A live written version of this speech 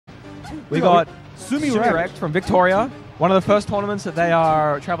We got Sumirekt from Victoria. One of the first tournaments that they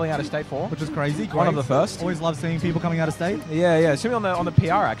are traveling out of state for. Which is crazy. One of the first. Always love seeing people coming out of state. Yeah. Sumi on the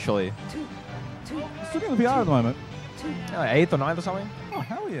PR, actually. Sumi on the PR at the moment. 8th or 9th or something. Oh,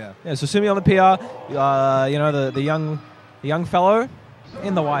 hell yeah. Yeah, so Sumi on the PR. You know, the young fellow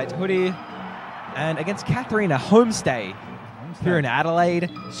in the white hoodie. And against Katherine, a homestay here in Adelaide,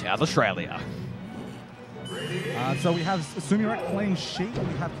 South Australia. So we have Sumirekt playing Sheik.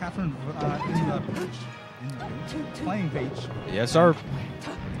 We have Katherine in the pitch. Playing Peach. Yes, sir.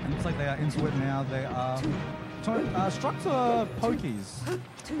 And looks like they are into it now. They are structure pokies.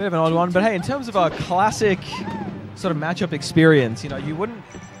 Bit of an odd one, but hey, in terms of a classic sort of matchup experience, you know, you wouldn't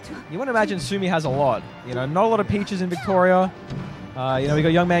imagine Sumi has a lot. You know, not a lot of Peaches in Victoria. You know, we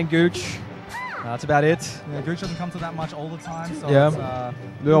got young man Gooch. That's about it. Yeah, Gooch doesn't come to that much all the time. So yeah.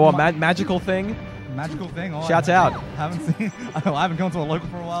 It's, magical thing. Magical thing. Oh, Shouts out. I haven't gone to a local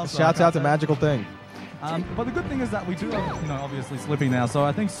for a while. So Shouts out to Magical Thing. But the good thing is that we do have, you know, obviously Slippy now. So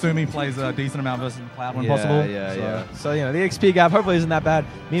I think Sumi plays a decent amount versus Cloud when possible. Yeah. So, you know, the XP gap hopefully isn't that bad.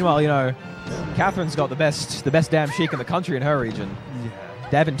 Meanwhile, you know, Katherine's got the best damn Sheik in the country in her region.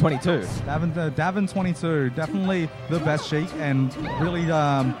 Yeah. Davin 22. Davin 22. Definitely the best Sheik and really...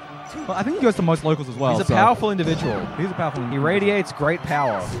 Well, I think he goes to most locals as well. He's a powerful individual. He's a powerful individual. He radiates great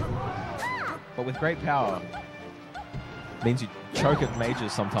power. But with great power, means you choke at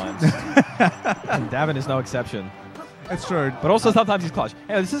mages sometimes. And Davin is no exception. It's true. But also sometimes he's clutch.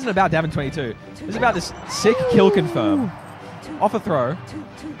 Hey, this isn't about Davin 22. This is about this sick kill confirm. Off a throw.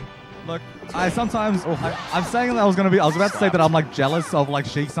 Look, I'm saying that I was about to say that I'm like jealous of like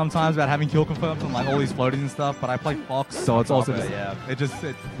Sheik sometimes about having kill confirms and like all these floaties and stuff, but I play Fox, so it's also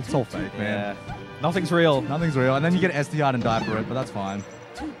it's all fake, man. Yeah. Nothing's real. Nothing's real. And then you get SDR and die for it, but that's fine.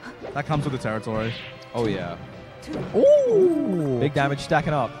 That comes with the territory. Oh yeah. Ooh! Big damage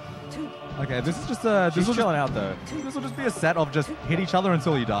stacking up. Okay, this is just She's chilling out though. This will just be a set of just hit each other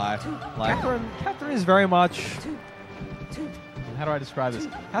until you die. Like Katherine is very much. How do I describe this?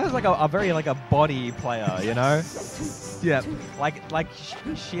 Kathleen's like a very like a body player, you know. Yeah. Like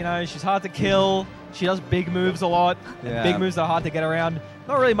she, you know, she's hard to kill. She does big moves a lot. Yeah. Big moves are hard to get around.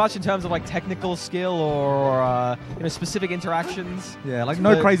 Not really much in terms of like technical skill or you know, specific interactions. Yeah, like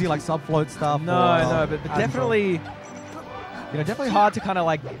no crazy like sub float stuff. No, but definitely, you know, definitely hard to kind of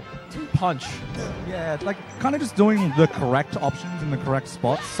like punch. Yeah, like kind of just doing the correct options in the correct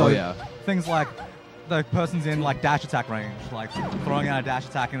spots. So things like the person's in like dash attack range, like throwing out a dash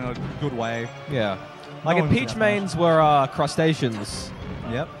attack in a good way. Yeah, like if Peach mains were crustaceans.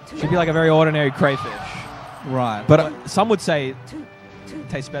 Yep. She'd be like a very ordinary crayfish. Right. But some would say it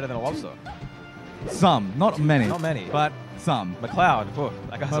tastes better than a lobster. Some, not many. Not many. But some. McLeod. Oh,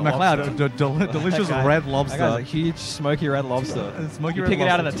 that guy's a McLeod, delicious red lobster. That guy's a huge smoky red lobster. You pick it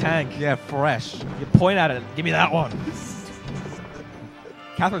out of the tank. Yeah, fresh. You point at it. Give me that one.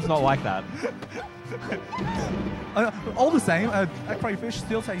 Katherine's not like that. All the same, a crayfish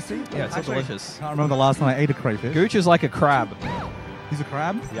still tasty. Yeah, it's still delicious. I can't remember the last time I ate a crayfish. Gooch is like a crab. He's a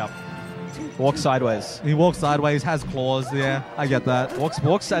crab? Yep. Walks sideways. He walks sideways, has claws, yeah, I get that.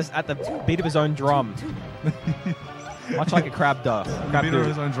 Walks as at the beat of his own drum. Much like a crab does. The beat of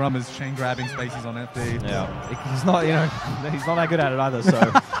his own drum is chain grabbing spaces on FD. Yeah. He's not, you know, he's not that good at it either,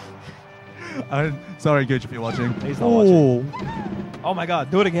 so. Sorry, Gooch, if you're watching. He's not watching. Oh my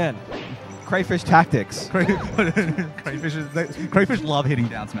god, do it again. Crayfish tactics. Crayfish love hitting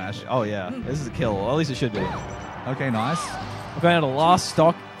down smash. Oh yeah, this is a kill. Or at least it should be. Okay, nice. We're going to the last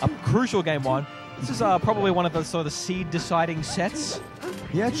stock, a crucial game one. This is probably one of the sort of the seed deciding sets.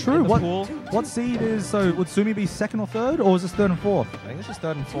 Yeah, true. Pool. What seed is, so would Sumi be second or third, or is this third and fourth? I think this is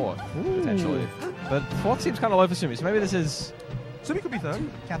third and fourth, potentially. But fourth seems kind of low for Sumi, so maybe this is... Sumi could be third.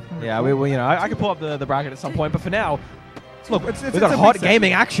 Yeah, we you know, I could pull up the bracket at some point, but for now, look, we've got hot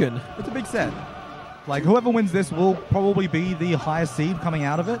gaming action. It's a big set. Like, whoever wins this will probably be the highest seed coming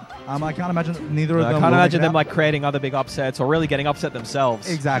out of it. I can't imagine neither of them. I can't imagine them like creating other big upsets or really getting upset themselves.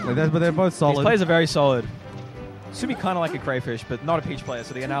 Exactly, but they're both solid. These players are very solid. Sumi kind of like a crayfish, but not a Peach player,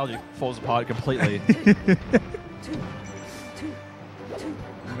 so the analogy falls apart completely.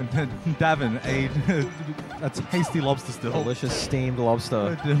 Davin, a tasty lobster still. Delicious steamed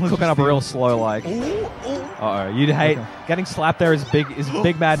lobster. Cooking up real slow like. Uh-oh, you'd hate. Getting slapped there is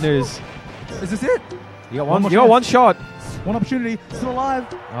big mad news. Is this it? You got one. You got one shot. One opportunity. Still alive.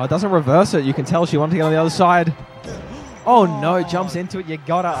 Oh, it doesn't reverse it. You can tell she wanted to get on the other side. Oh no! Jumps into it. You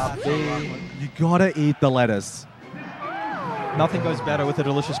gotta You gotta eat the lettuce. Nothing goes better with a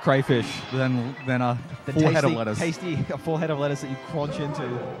delicious crayfish than a full head of lettuce. A full head of lettuce that you crunch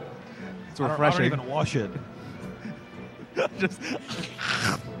into. It's refreshing. I don't even wash it. Just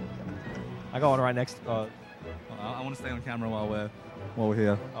I got one right next. I want to stay on camera while we're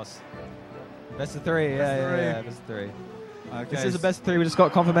here. Best of three. Yeah. Best of three. Okay. This is a best of three. We just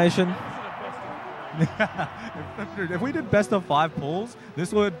got confirmation. If we did best of 5 pools,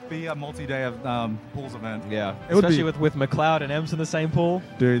 this would be a multi-day of pools event. Yeah, it would especially with McLeod and Ems in the same pool.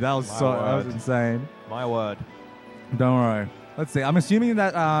 Dude, that was that was insane. My word. Don't worry. Let's see. I'm assuming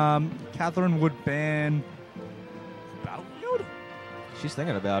that Katherine would ban Battlefield. She's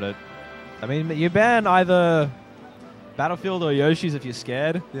thinking about it. I mean, you ban either Battlefield or Yoshi's if you're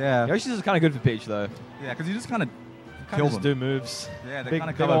scared. Yeah. Yoshi's is kind of good for Peach though. Yeah, because you just kind of just do moves. Yeah, they big,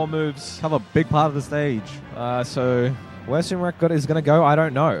 kind of big old moves. Cover a big part of the stage. So where sumirekt is going to go, I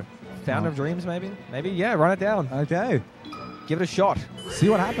don't know. Fountain of Dreams, maybe? Maybe, yeah, run it down. Okay. Give it a shot. See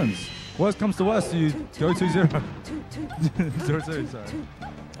what happens. Worst comes to worst, you go 2-0. 0-2, sorry.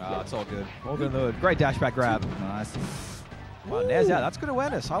 It's all good. All good in the hood. Great dash back grab. Nice. Well, Nair's out. That's good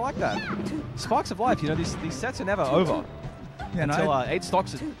awareness. I like that. Sparks of life. You know, these sets are never over. Yeah, until 8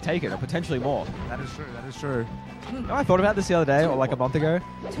 stocks are taken, or potentially more. That is true. That is true. You know, I thought about this the other day, or like a month ago.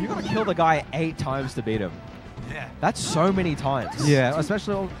 You got to kill the guy 8 times to beat him. Yeah. That's so many times. Yeah,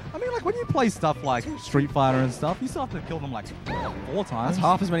 especially, I mean, like when you play stuff like Street Fighter and stuff, you still have to kill them like 4 times. That's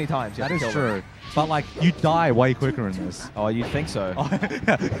half as many times. That is true. But like, you die way quicker in this. Oh, you'd think so.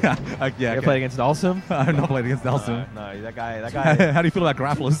 Yeah. You ever played against Dalsum? I've not played against Dalsum. No, that guy. How do you feel about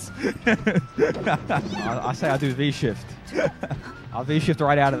grapplers? I say I do V-shift. I'll V-shift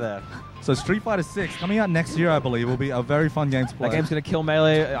right out of there. So Street Fighter 6 coming out next year, I believe, will be a very fun game to play. That game's going to kill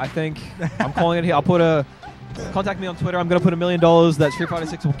Melee, I think. I'm calling it here. I'll put contact me on Twitter. I'm going to put $1 million that Street Fighter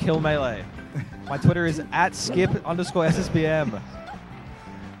 6 will kill Melee. My Twitter is @skip_SSBM.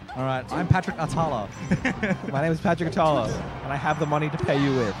 All right, I'm Patrick Atala. My name is Patrick Atala, and I have the money to pay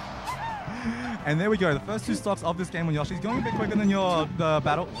you with. And there we go. The first 2 stocks of this game on Yoshi's going a bit quicker than the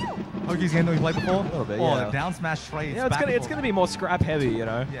battle Hoki's game that we played before. A little bit, the down smash trades. Yeah, it's gonna be more scrap heavy, you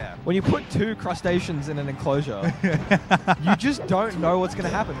know. Yeah. When you put 2 crustaceans in an enclosure, you just don't know what's gonna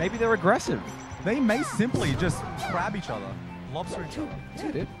happen. Maybe they're aggressive. They may simply just grab each other, lobster each other.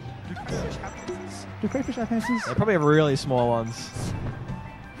 Yeah, dude. Do crayfish have faces? Do crayfish have faces? They probably have really small ones.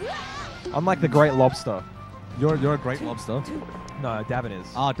 Unlike the great lobster. You're a great lobster. No, Davin is.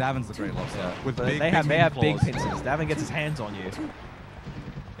 Oh, Davin's the great lobster. Yeah. With they have big pincers. Davin gets his hands on you.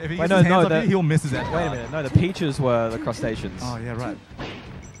 If he gets his hands on you, he'll miss his head. Wait a minute. No, the peaches were the crustaceans. Oh, yeah, right.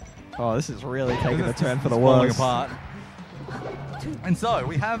 Oh, this is really taking a turn for the worse. Falling apart. And so,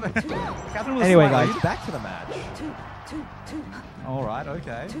 we have Katherine was anyway, guys, back to the match. All right,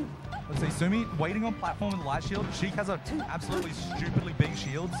 okay. Let's see, Sumi waiting on platform with the light shield. Sheik has an absolutely stupidly big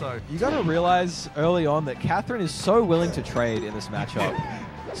shield, so... You got to realize early on that Katherine is so willing to trade in this matchup.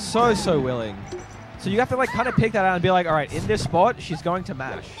 so willing. So you have to like kind of pick that out and be like, all right, in this spot, she's going to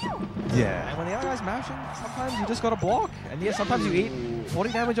mash. Yeah. And when the other guy's mashing, sometimes you just got to block. And yeah, sometimes you eat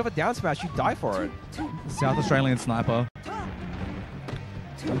 40 damage of a down smash, you die for it. South Australian sniper.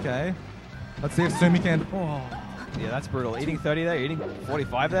 Okay. Let's see if Sumi can... Oh. Yeah, that's brutal. Eating 30 there, eating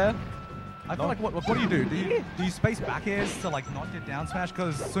 45 there. I feel like, what do you do? Do you space back airs to like not get down smash?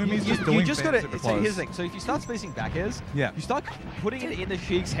 Because Sumi's just doing super close. So here's the thing. So if you start spacing back airs, yeah, you start putting it in the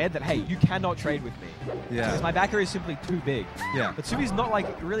Sheik's head that, hey, you cannot trade with me. Yeah. Because my back air is simply too big. Yeah. But Sumi's not like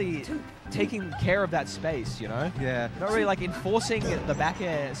really taking care of that space, you know? Yeah. Not really like enforcing the back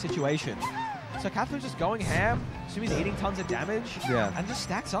air situation. So Katherine's just going ham. Sumi's eating tons of damage. Yeah. And just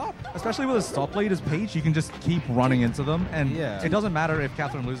stacks up. Especially with a stock lead as Peach, you can just keep running into them. And yeah, it doesn't matter if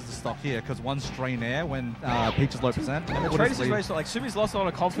Katherine loses the stock here, because one stray nair when Peach is low percent. And the trade is very like Sumi's lost a lot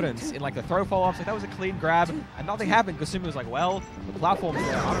of confidence in like the throw follow-ups. Like that was a clean grab, and nothing happened because Sumi was like, well, the platform's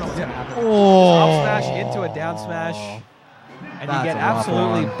there. I don't know what's going to happen. Oh. Up smash into a down smash. And you get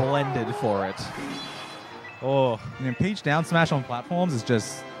absolutely blended for it. Oh. And Peach down smash on platforms is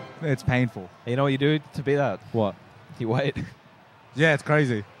just... It's painful. You know what you do to be that? What? You wait. Yeah, it's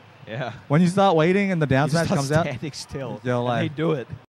crazy. Yeah. When you start waiting and the down smash comes out, standing still. You're like, and they do it.